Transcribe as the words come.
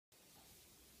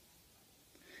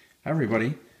Hi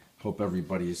everybody. Hope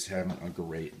everybody's having a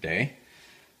great day.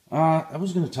 I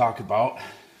was going to talk about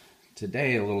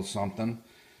today a little something.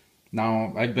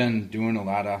 Now, I've been doing a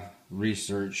lot of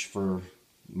research for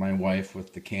my wife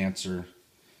with the cancer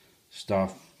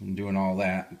stuff and doing all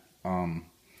that.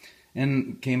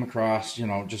 And came across,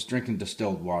 just drinking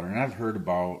distilled water. And I've heard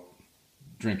about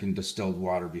drinking distilled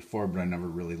water before, but I never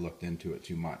really looked into it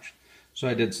too much. So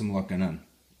I did some looking in.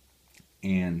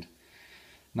 And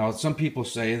now, some people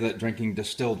say that drinking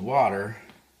distilled water,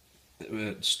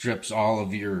 it strips all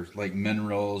of your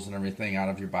minerals and everything out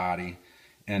of your body,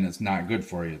 and it's not good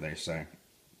for you, they say.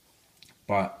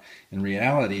 But in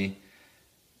reality,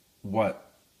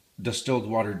 what distilled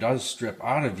water does strip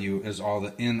out of you is all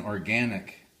the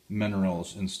inorganic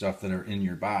minerals and stuff that are in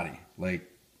your body,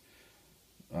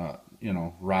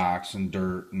 rocks and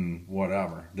dirt and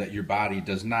whatever, that your body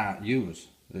does not use.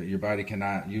 That your body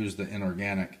cannot use the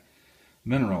inorganic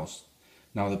minerals.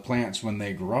 Now the plants, when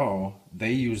they grow,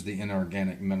 they use the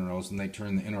inorganic minerals and they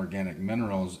turn the inorganic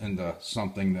minerals into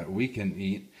something that we can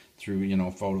eat through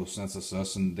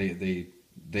photosynthesis, and they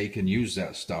can use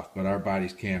that stuff, but our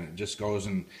bodies can't. It just goes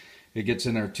and it gets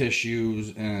in our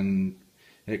tissues, and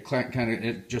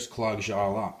it just clogs you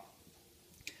all up.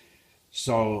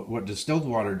 So what distilled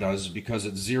water does, because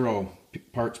it's 0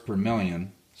 parts per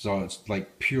million, so it's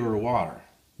like pure water.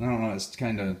 I don't know, it's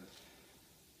kind of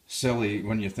silly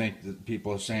when you think that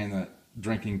people are saying that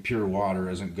drinking pure water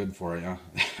isn't good for you.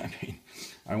 I mean,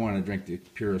 I want to drink the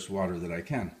purest water that I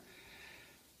can.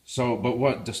 So, but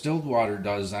what distilled water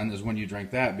does then is when you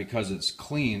drink that, because it's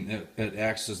clean, it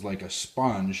acts as like a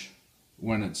sponge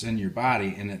when it's in your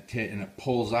body, and it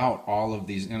pulls out all of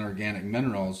these inorganic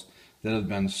minerals that have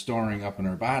been storing up in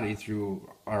our body through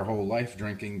our whole life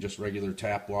drinking just regular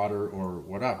tap water or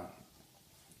whatever.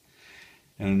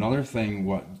 And another thing,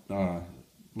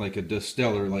 like a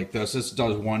distiller like this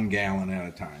does 1 gallon at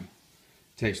a time.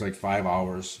 It takes like 5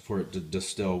 hours for it to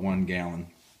distill 1 gallon,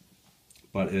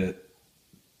 but it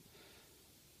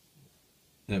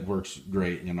works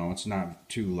great. It's not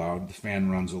too loud. The fan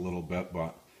runs a little bit,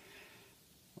 but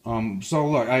so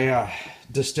look, I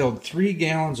distilled 3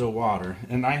 gallons of water,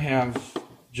 and I have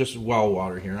just well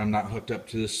water here. I'm not hooked up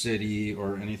to the city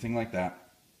or anything like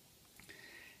that.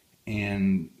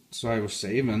 And so I was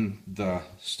saving the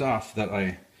stuff that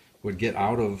I would get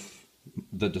out of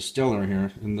the distiller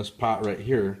here in this pot right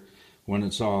here. When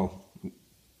it's all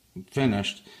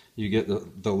finished, you get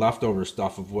the leftover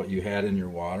stuff of what you had in your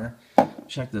water.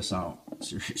 Check this out,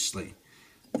 seriously.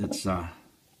 It's I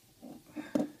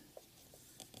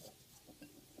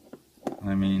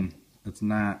mean, it's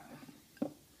not,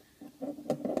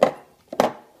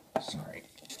 sorry.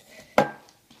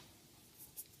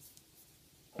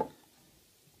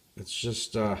 It's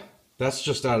just, that's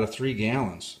just out of 3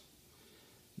 gallons.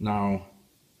 Now,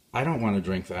 I don't want to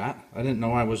drink that. I didn't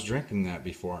know I was drinking that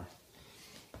before.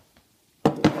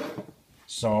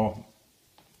 So,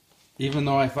 even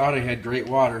though I thought I had great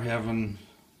water, having,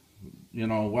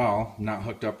 not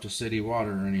hooked up to city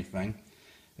water or anything,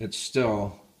 it's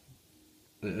still,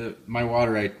 my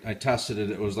water, I tested it,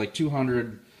 it was like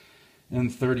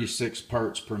 236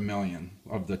 parts per million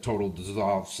of the total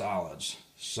dissolved solids.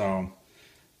 So,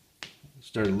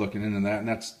 started looking into that, and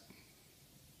it's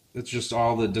just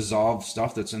all the dissolved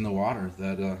stuff that's in the water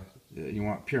that you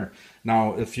want pure.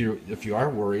 Now, if you are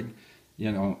worried,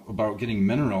 about getting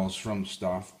minerals from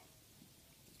stuff,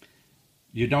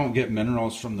 you don't get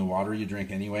minerals from the water you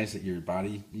drink anyways that your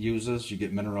body uses. You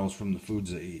get minerals from the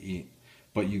foods that you eat,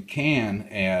 but you can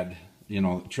add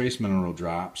trace mineral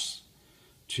drops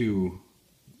to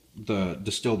the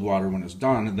distilled water when it's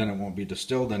done, and then it won't be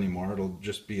distilled anymore. It'll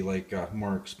just be like a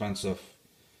more expensive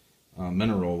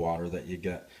mineral water that you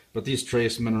get. But these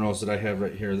trace minerals that I have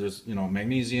right here, there's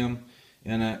magnesium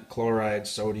in it, chloride,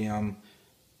 sodium,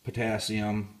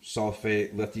 potassium,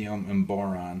 sulfate, lithium, and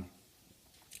boron.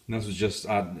 And this is just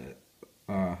and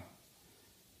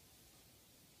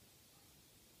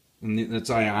it's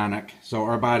ionic. So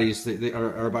our bodies,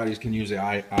 our bodies can use the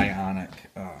ionic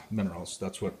minerals.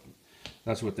 That's what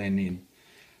they need.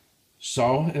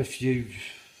 So if you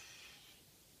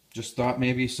just thought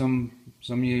maybe some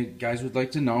of you guys would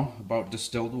like to know about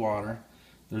distilled water,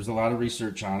 there's a lot of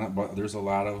research on it, but there's a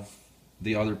lot of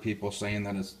the other people saying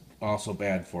that it's also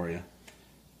bad for you.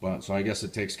 But so I guess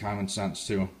it takes common sense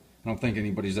too. I don't think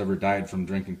anybody's ever died from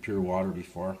drinking pure water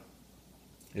before.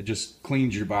 It just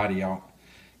cleans your body out,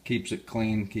 keeps it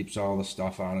clean, keeps all the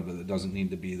stuff out of it that doesn't need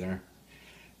to be there.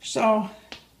 So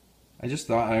I just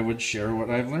thought I would share what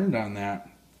I've learned on that.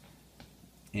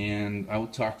 And I will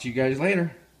talk to you guys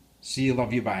later. See you,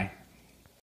 love you, bye.